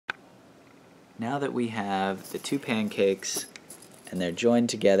now that we have the two pancakes and they're joined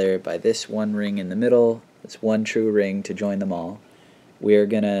together by this one ring in the middle, this one true ring to join them all, we're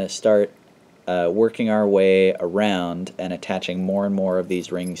going to start working our way around and attaching more and more of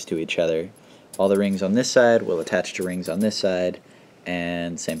these rings to each other. All the rings on this side will attach to rings on this side,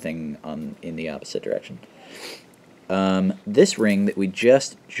 and same thing in the opposite direction. This ring that we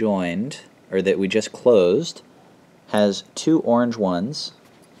just joined, or that we just closed, has two orange ones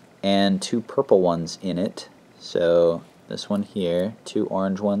and two purple ones in it. So this one here, two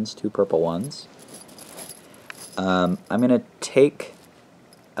orange ones, two purple ones. I'm gonna take.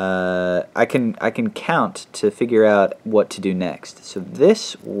 I can count to figure out what to do next. So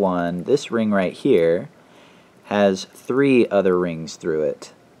this one, this ring right here, has three other rings through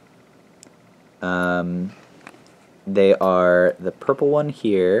it. They are the purple one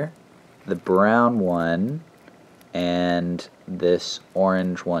here, the brown one, and this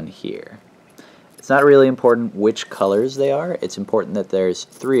orange one here. It's not really important which colors they are. It's important that there's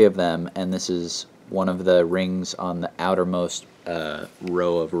three of them, and this is one of the rings on the outermost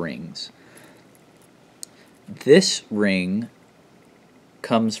row of rings. This ring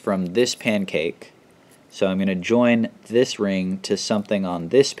comes from this pancake, so I'm going to join this ring to something on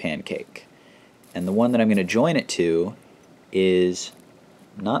this pancake. And the one that I'm going to join it to is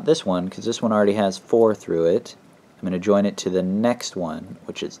not this one, because this one already has four through it. I'm going to join it to the next one,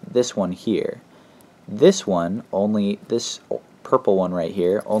 which is this one here. This one, this purple one right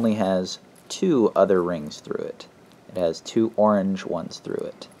here, only has two other rings through it. It has two orange ones through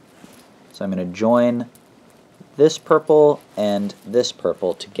it. So I'm going to join this purple and this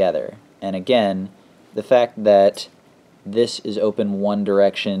purple together. And again, the fact that this is open one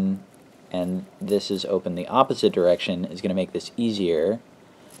direction and this is open the opposite direction is going to make this easier.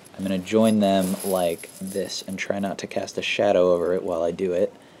 I'm going to join them like this and try not to cast a shadow over it while I do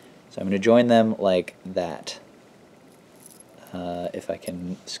it. So I'm going to join them like that, if I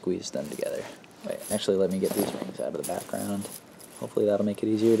can squeeze them together. Wait, actually let me get these rings out of the background. Hopefully that'll make it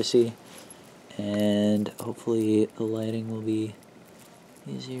easier to see. And hopefully the lighting will be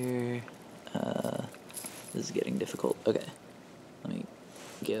easier. This is getting difficult. Okay, let me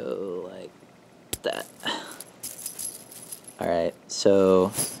go like that. Alright,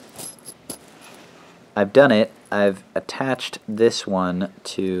 so I've done it. I've attached this one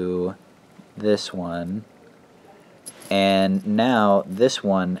to this one, and now this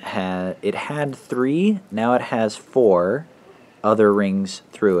one had three, now it has four other rings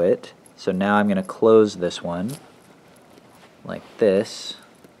through it. So now I'm going to close this one like this,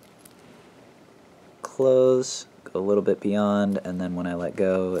 close, go a little bit beyond, and then when I let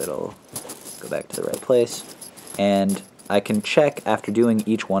go it'll go back to the right place. And I can check after doing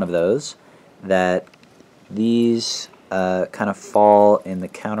each one of those that these kind of fall in the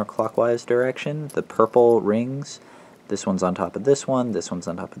counterclockwise direction. The purple rings, this one's on top of this one, this one's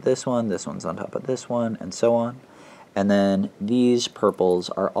on top of this one, this one's on top of this one, and so on. And then these purples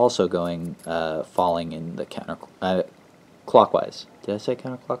are also going, falling in the clockwise. Did I say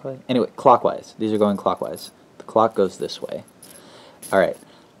counterclockwise? Anyway, clockwise. These are going clockwise. The clock goes this way. Alright.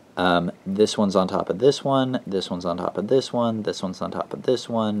 This one's on top of this one, this one's on top of this one, this one's on top of this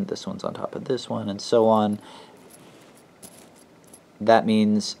one, this one's on top of this one, and so on. That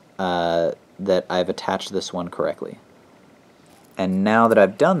means that I've attached this one correctly. And now that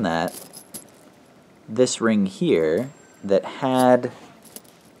I've done that, this ring here that had,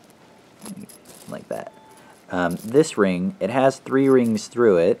 like that, this ring, it has three rings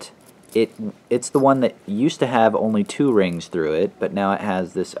through it. It's the one that used to have only two rings through it, but now it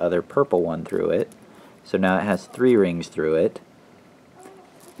has this other purple one through it. So now it has three rings through it.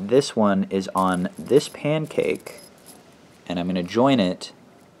 This one is on this pancake, and I'm going to join it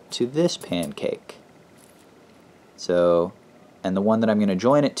to this pancake. So, and the one that I'm going to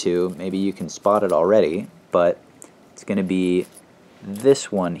join it to, maybe you can spot it already, but it's going to be this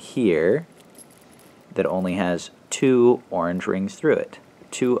one here that only has two orange rings through it.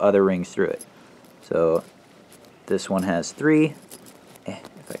 Two other rings through it. So this one has three,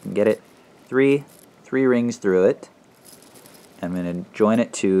 if I can get it, three rings through it. I'm going to join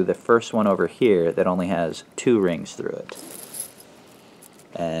it to the first one over here that only has two rings through it.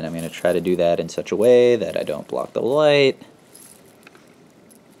 And I'm going to try to do that in such a way that I don't block the light.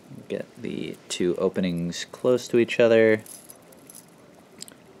 Get the two openings close to each other,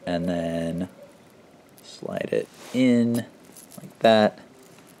 and then slide it in like that.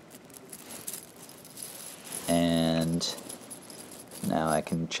 And now I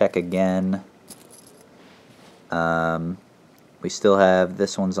can check again. We still have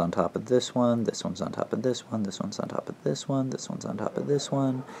this one's on top of this one, this one's on top of this one, this one's on top of this one, this one's on top of this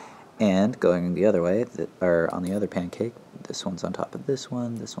one, And going the other way, or on the other pancake, this one's on top of this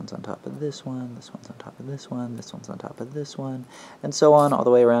one, this one's on top of this one, this one's on top of this one, this one's on top of this one, and so on all the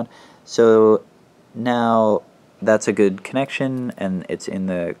way around. So now that's a good connection, and it's in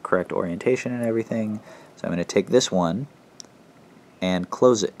the correct orientation and everything. So I'm going to take this one and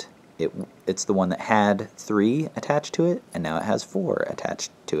close it. It's the one that had 3 attached to it, and now it has 4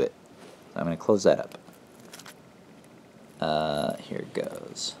 attached to it. So I'm going to close that up. Here it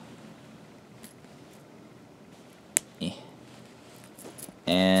goes.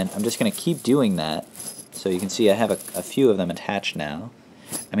 And I'm just going to keep doing that. So you can see I have a few of them attached now.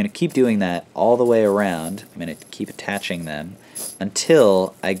 I'm going to keep doing that all the way around. I'm going to keep attaching them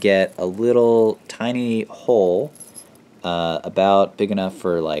until I get a little tiny hole about big enough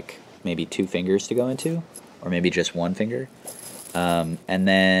for like maybe 2 fingers to go into, or maybe just 1 finger. And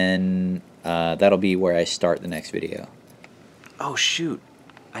then that'll be where I start the next video. Oh shoot,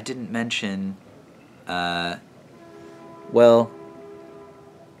 I didn't mention, well,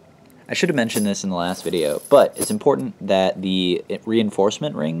 I should have mentioned this in the last video, but it's important that the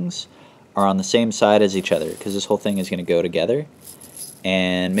reinforcement rings are on the same side as each other, because this whole thing is going to go together.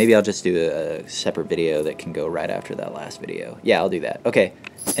 And maybe I'll just do a separate video that can go right after that last video. Yeah, I'll do that. Okay,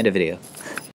 end of video.